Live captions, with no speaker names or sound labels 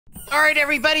Alright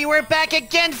everybody, we're back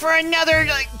again for another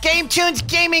GameToons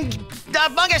gaming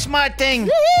Among Us mod thing.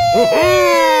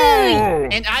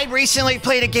 And I recently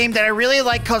played a game that I really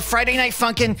like called Friday Night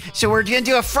Funkin, so we're gonna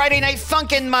do a Friday Night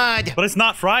Funkin mod. But it's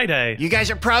not Friday. You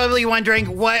guys are probably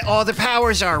wondering what all the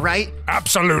powers are, right?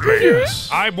 Absolutely. Yes.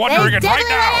 I'm wondering it right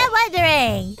now. I'm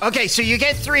wondering. Okay, so you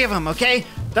get 3 of them, okay?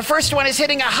 The first one is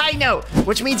hitting a high note,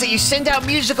 which means that you send out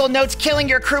musical notes killing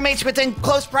your crewmates within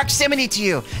close proximity to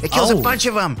you. It kills a bunch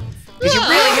of them. Because you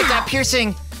really hit that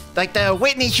piercing, like the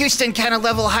Whitney Houston kind of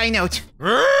level high note.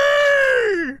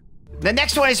 The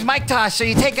next one is mic toss, so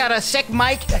you take out a sick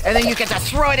mic, and then you get to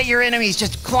throw it at your enemies,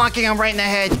 just clonking them right in the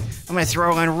head. I'm gonna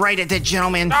throw one right at the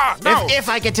gentleman, no. if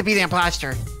I get to be the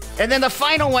imposter. And then the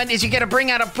final one is you get to bring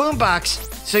out a boombox.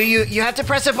 So you have to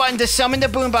press a button to summon the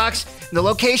boombox. The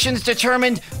location's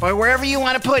determined by wherever you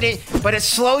want to put it, but it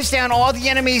slows down all the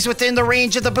enemies within the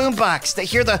range of the boombox that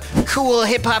hear the cool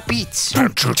hip-hop beats.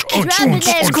 Boots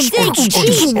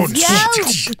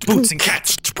and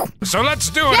cats. So let's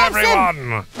do it,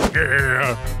 everyone.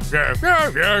 Yeah.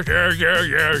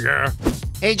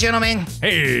 Hey, gentlemen.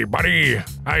 Hey, buddy.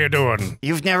 How you doing?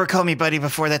 You've never called me buddy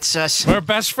before, that's sus. We're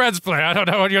best friends, play. I don't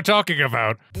know what you're talking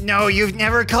about. No, you've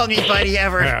never called me buddy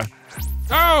ever. Yeah.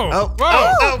 Oh!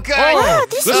 Oh, God! Whoa,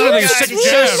 This is the sick it's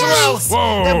jams. so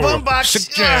slow. Whoa! The boombox.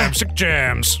 Sick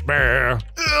jams. I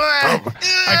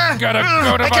gotta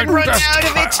go to I my can run desk. out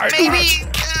of it, maybe.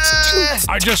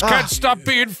 I just can't stop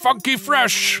being funky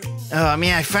fresh. Oh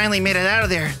man, I finally made it out of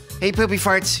there. Hey, poopy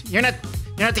farts, you're not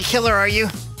the killer, are you?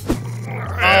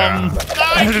 I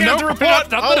can't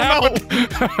report. Nothing happened.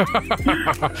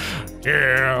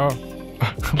 Yeah.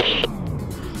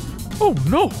 Oh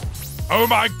no. Oh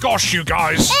my gosh, you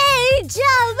guys. Hey,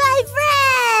 Joe, my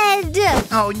friend.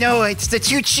 Oh no, it's the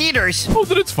 2 cheaters. Oh,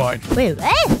 then it's fine. Wait,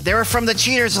 what? They were from the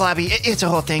cheaters lobby. It's a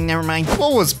whole thing, never mind.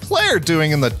 What was Player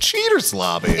doing in the cheaters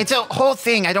lobby? It's a whole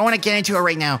thing, I don't want to get into it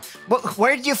right now.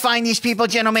 Where did you find these people,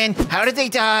 gentlemen? How did they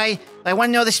die? I want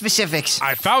to know the specifics.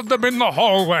 I found them in the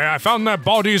hallway. I found their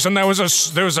bodies, and there was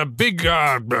a big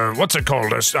what's it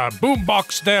called? A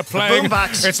boombox there playing.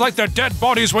 Boombox. It's like their dead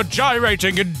bodies were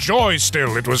gyrating in joy.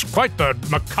 Still, it was quite the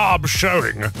macabre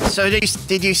showing. So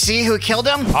did you see who killed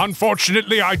them?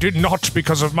 Unfortunately, I did not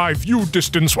because of my view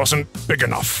distance wasn't big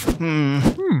enough.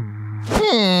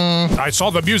 I saw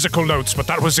the musical notes, but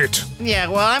that was it. Yeah,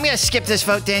 well, I'm gonna skip this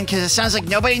vote then, because it sounds like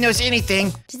nobody knows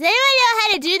anything. Does anyone know how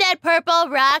to do that purple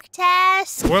rock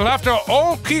task? We'll have to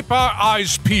all keep our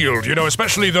eyes peeled, you know,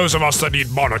 especially those of us that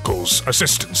need monocles,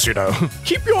 assistance, you know.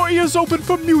 Keep your ears open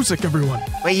for music, everyone.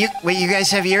 Wait, you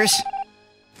guys have ears?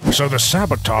 So the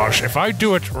sabotage, if I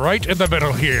do it right in the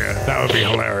middle here, that would be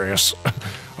hilarious.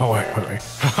 Oh, wait.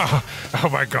 Oh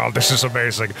my god, this is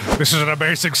amazing. This is an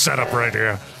amazing setup right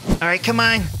here. All right, come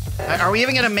on. Are we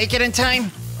even gonna make it in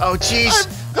time? Oh, jeez.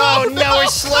 Oh, no, we're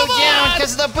slowed down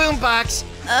because of the boombox.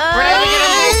 We're not even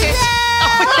gonna make it.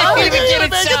 Oh, we can't even get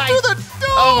inside.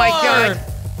 Oh my god.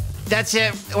 That's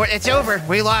it. It's over.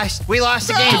 We lost. We lost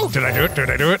the game. Did I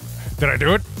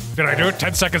do it?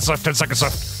 10 seconds left. 10 seconds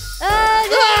left.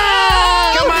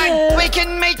 Come on, we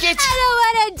can make it. I don't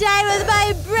want to die with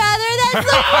my brother. That's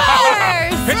the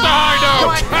worst. Hit the high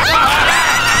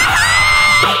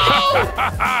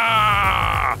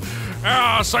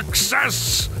note!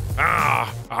 Success!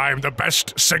 I'm the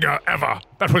best singer ever.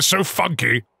 That was so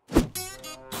funky.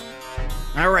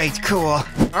 All right, cool.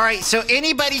 All right, so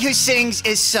anybody who sings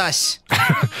is sus.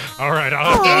 All right,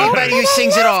 Anybody who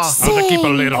sings at all. I'll have to keep a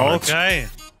lid on it. Okay.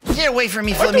 Get away from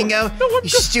me, Flamingo. You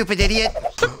stupid idiot.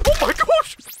 Oh my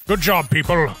gosh. Good job,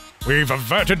 people. We've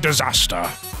averted disaster.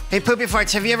 Hey, Poopy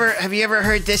Farts, have you ever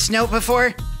heard this note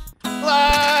before?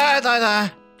 La la la.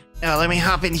 Oh, let me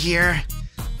hop in here.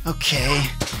 Okay.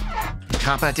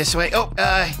 Hop out this way. Oh,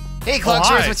 hey,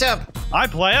 Clockstars, what's up? Hi,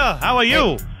 player. How are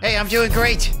you? Hey, I'm doing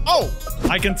great. Oh,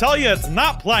 I can tell you it's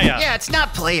not player. yeah, it's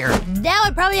not player. Now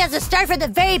it probably has to start from the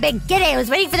very beginning. I was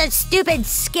waiting for that stupid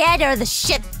scanner, the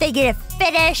shit thingy to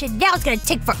finish, and now it's gonna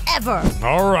take forever.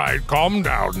 All right, calm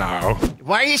down now.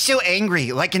 Why are you so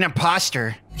angry, like an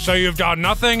imposter? So you've done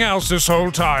nothing else this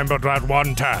whole time but that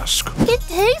one task. It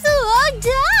takes a long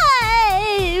time.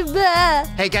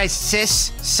 Hey guys,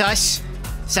 sus,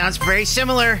 sounds very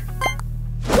similar.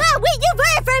 Wow, wait, you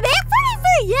voted for me? I'm voting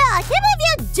for you. I can't believe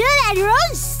you do that. Your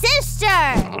own sister.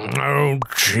 Oh,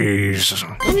 jeez.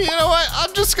 You know what?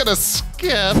 I'm just gonna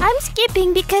skip. I'm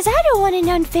skipping because I don't want an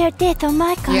unfair death on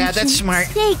my conscience. Yeah, that's smart.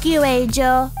 Thank you,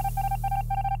 Angel.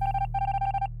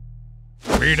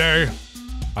 B-Day,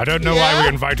 I don't know why we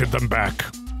invited them back.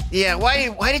 Yeah, why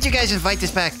did you guys invite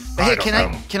this back? But hey, I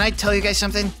don't know. can I tell you guys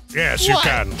something? Yes, you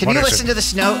can. Can What you is listen it? to the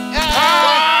snow?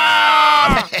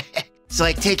 Ah! It's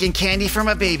like taking candy from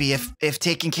a baby. If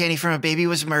taking candy from a baby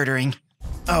was murdering.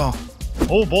 Oh.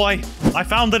 Oh boy, I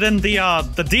found it in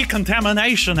the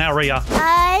decontamination area.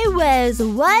 I was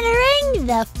watering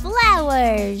the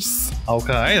flowers.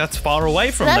 Okay, that's far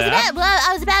away from I there.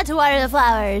 was about to water the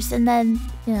flowers, and then,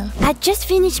 you know. I just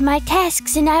finished my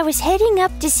tasks, and I was heading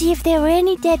up to see if there were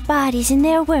any dead bodies, and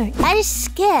there weren't. I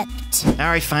skipped. All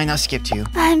right, fine. I'll skip to you.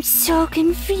 I'm so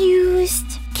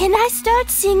confused. Can I start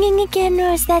singing again,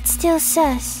 or is that still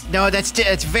sus? No,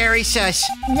 it's very sus.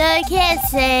 No, I can't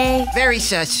say. Very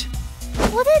sus.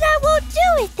 Well, then I won't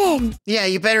do it then. Yeah,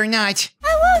 you better not.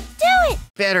 I won't do it.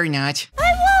 Better not.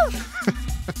 I won't.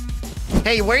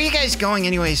 Hey, where are you guys going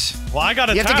anyways? Well, I got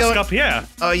a You have to task go- up here.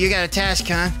 Oh, you got a task,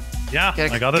 huh? Yeah,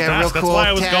 Got a- I got a got a real task. That's cool why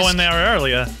I was task. going there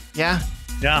earlier. Yeah?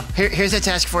 Yeah. Here's a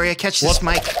task for you. Catch this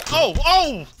mic.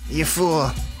 Oh! You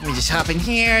fool. Let me just hop in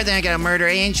here, then I gotta murder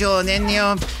Angel, and then,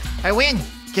 I win.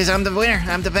 Because I'm the winner.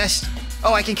 I'm the best.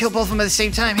 Oh, I can kill both of them at the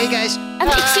same time. Hey, guys.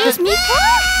 Excuse me?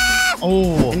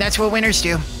 Oh. And that's what winners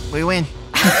do. We win.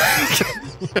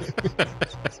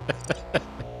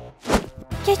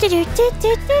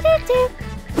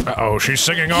 Uh-oh, she's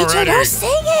singing Angel, already. no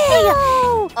singing!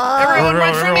 Everyone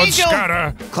run from Everyone Angel!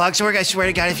 scatter. Clogswork, I swear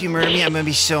to God, if you murder me, I'm gonna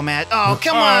be so mad. Oh,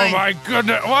 come on! Oh my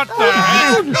goodness, what the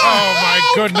heck? Oh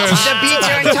my goodness. The beats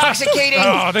are intoxicating!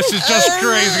 Oh, this is just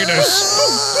craziness.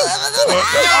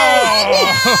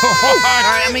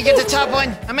 Alright, I'm gonna get the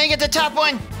top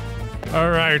one.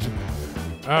 Alright.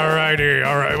 Alrighty,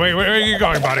 alright. Wait, where are you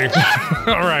going, buddy?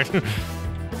 Alright.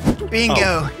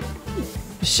 Bingo.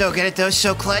 So good at those,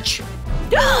 so clutch.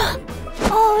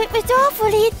 Oh, it was awful.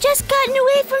 He had just gotten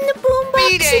away from the boombox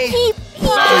B-Day. and he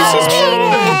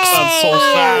That's so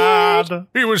sad.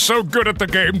 He was so good at the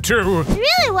game, too. It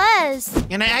really was.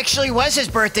 And it actually was his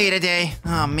birthday today.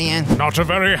 Oh, man. Not a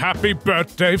very happy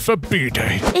birthday for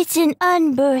B-Day. It's an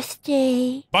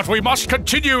unbirthday. But we must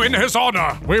continue in his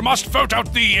honor. We must vote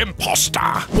out the imposter.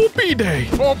 For B-Day.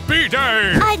 For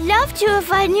B-Day. I'd love to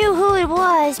if I knew who it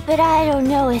was, but I don't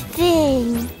know a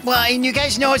thing. Well, and you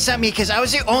guys know it's not me, because I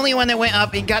was the only one that went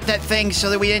up and got that thing so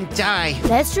that we didn't die.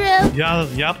 That's true. Yeah,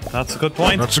 yep, that's a good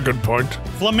point. That's a good point.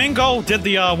 Flamingo did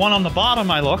the one on the bottom,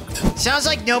 I looked. Sounds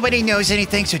like nobody knows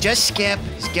anything, so just skip.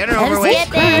 Just get it over with.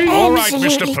 All right, Mr.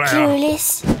 Absolutely Player.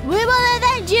 clueless. We will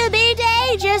avenge you,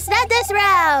 B-Day, just not this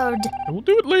round. We'll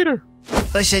do it later.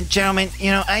 Listen, gentlemen,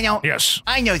 I know. Yes.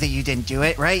 I know that you didn't do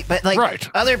it, right? But Right.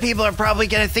 other people are probably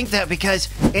gonna think that because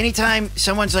anytime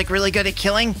someone's really good at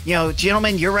killing,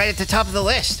 gentlemen, you're right at the top of the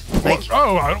list.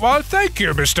 Well, thank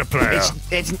you, Mr. Player.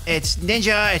 It's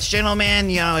Ninja, it's Gentleman,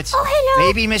 it's Oh, hello.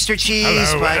 maybe Mr. Cheese,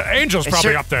 Hello. but Angel's it's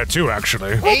probably up there, too,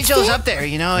 actually. Angel's up there,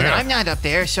 and Yeah. I'm not up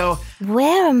there, so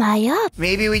Where am I up?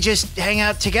 maybe we just hang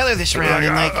out together this round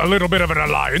and a little bit of an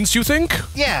alliance, you think?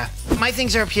 yeah, my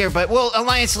things are up here, but we'll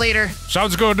alliance later.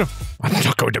 Sounds good. I'm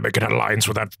not going to make an alliance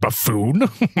with that buffoon.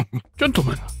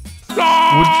 Gentlemen.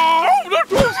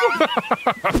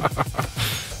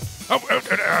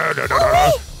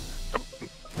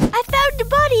 I found the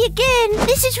body again.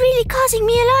 This is really causing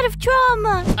me a lot of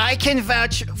trauma. I can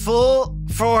vouch full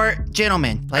for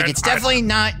Gentleman. It's definitely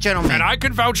not Gentleman. And I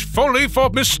can vouch fully for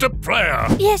Mr. Player.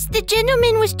 Yes, the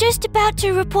gentleman was just about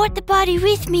to report the body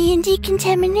with me in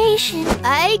decontamination.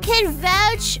 I can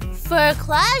vouch for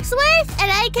Clogsworth,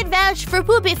 and I can vouch for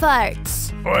Poopy Farts.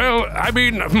 Well, I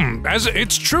mean, as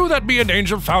it's true that me and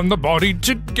Angel found the body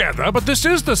together, but this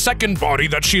is the second body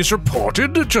that she's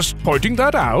reported, just pointing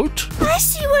that out. I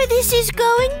see where this is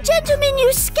going. Gentlemen,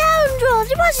 you scoundrel.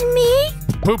 It wasn't me.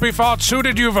 Poopy Farts, who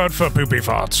did you vote for, Poopy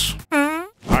Farts?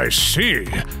 I see.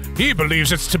 He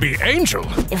believes it's to be Angel.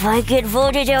 If I get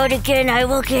voted out again, I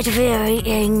will get very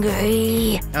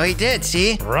angry. Oh, he did,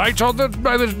 see? Right on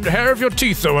by the hair of your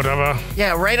teeth or whatever.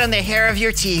 Yeah, right on the hair of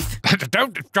your teeth.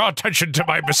 Don't draw attention to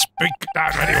my misspeak.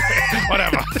 Anyway,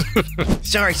 whatever.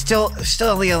 Sorry, still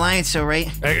the alliance, though,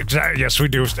 right? Exactly. Yes, we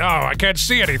do. Oh, I can't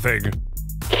see anything.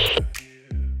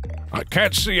 I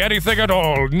can't see anything at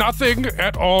all. Nothing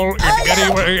at all in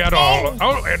any way at all.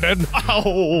 Oh, and then...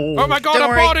 Oh my God, Don't a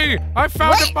worry. body! I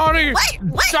found a body!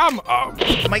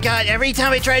 Oh my God, every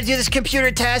time I try to do this computer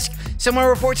task, someone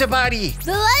reports a body.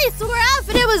 The lights were off,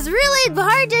 and it was really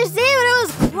hard to see when it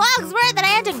was Clogsworth, and I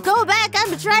had to go back up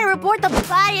to try to report the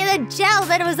body, and then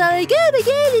Gentleman was like, oh my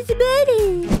God, it's a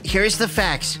body. Here's the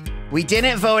facts. We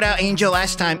didn't vote out Angel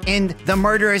last time, and the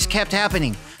murderers kept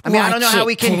happening. I mean, I don't know how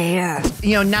we can,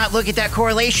 not look at that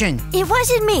correlation. It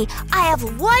wasn't me. I have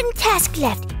one task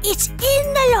left. It's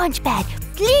in the launch pad.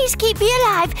 Please keep me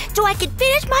alive so I can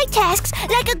finish my tasks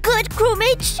like a good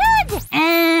crewmate should.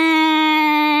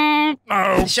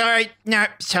 No. Sorry. No,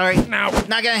 sorry. No.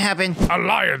 Not gonna happen.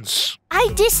 Alliance. I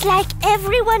dislike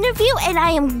every one of you, and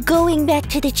I am going back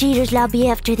to the cheaters lobby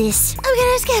after this. I'm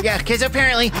gonna skip. Yeah, because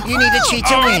apparently you need to cheat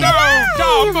to Oh, win. no,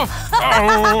 Dom.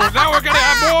 Oh, now we're going to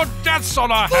have more deaths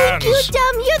on our hands. Thank you,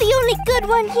 Dom. You're the only good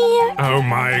one here. Oh,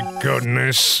 my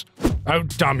goodness. Oh,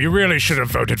 Dom, you really should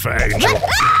have voted for Angel.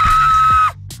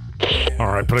 All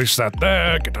right, place that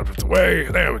there. Get out of the way.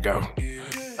 There we go.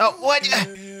 Oh, what?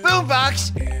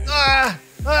 Boombox?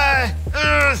 Are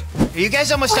you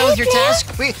guys almost done with your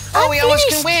task? We almost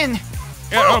can win.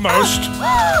 Yeah, almost.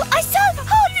 Oh, I saw. Oh,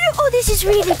 no. Oh, this is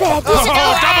really bad. This is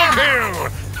Double kill!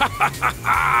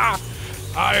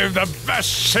 I'm the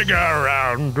best singer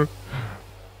around.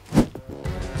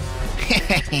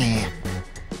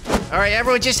 All right,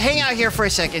 everyone, just hang out here for a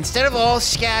second. Instead of all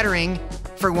scattering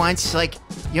for once, like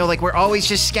we're always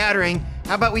just scattering.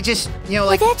 How about we just,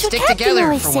 stick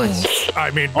together for once?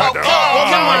 I mean, Oh, but, come on.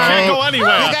 I can't go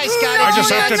anywhere. You guys got it. I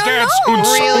just have to dance.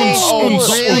 Really?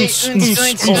 Really?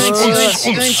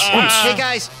 Hey,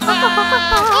 guys. Oh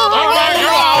my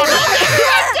God!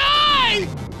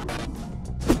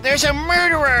 There's a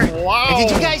murderer. Wow. And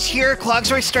did you guys hear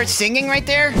Clogsworth start singing right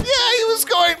there? Yeah, he was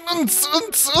going.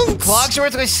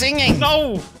 Clogsworth was singing.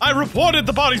 No, I reported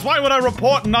the bodies. Why would I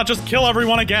report and not just kill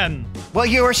everyone again? Well,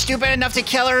 you were stupid enough to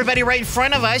kill everybody right in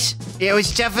front of us. It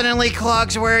was definitely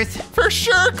Clogsworth. For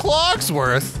sure,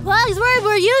 Clogsworth.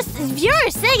 Clogsworth, you're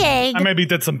singing. I maybe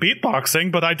did some beatboxing,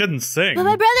 but I didn't sing. But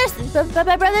my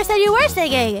brother said you were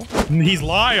singing. He's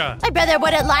liar. My brother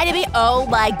wouldn't lie to me. Oh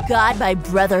my God, my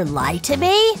brother lied to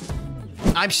me.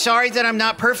 I'm sorry that I'm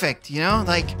not perfect,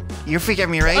 you forgive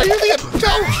me, right? Are you the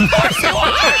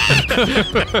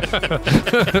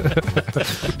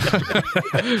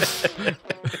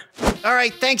All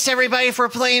right, thanks everybody for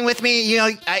playing with me.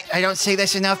 I don't say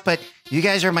this enough, but you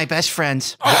guys are my best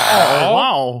friends. Oh,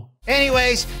 wow.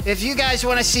 Anyways, if you guys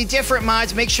want to see different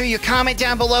mods, make sure you comment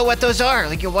down below what those are.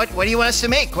 Like, what do you want us to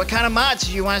make? What kind of mods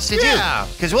do you want us to do?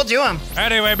 Because we'll do them.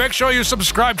 Anyway, make sure you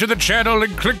subscribe to the channel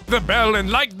and click the bell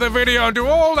and like the video and do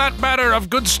all that manner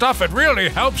of good stuff. It really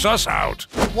helps us out.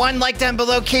 One like down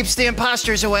below keeps the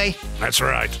imposters away. That's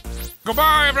right.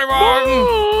 Goodbye, everyone.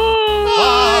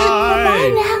 Bye. Bye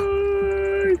now.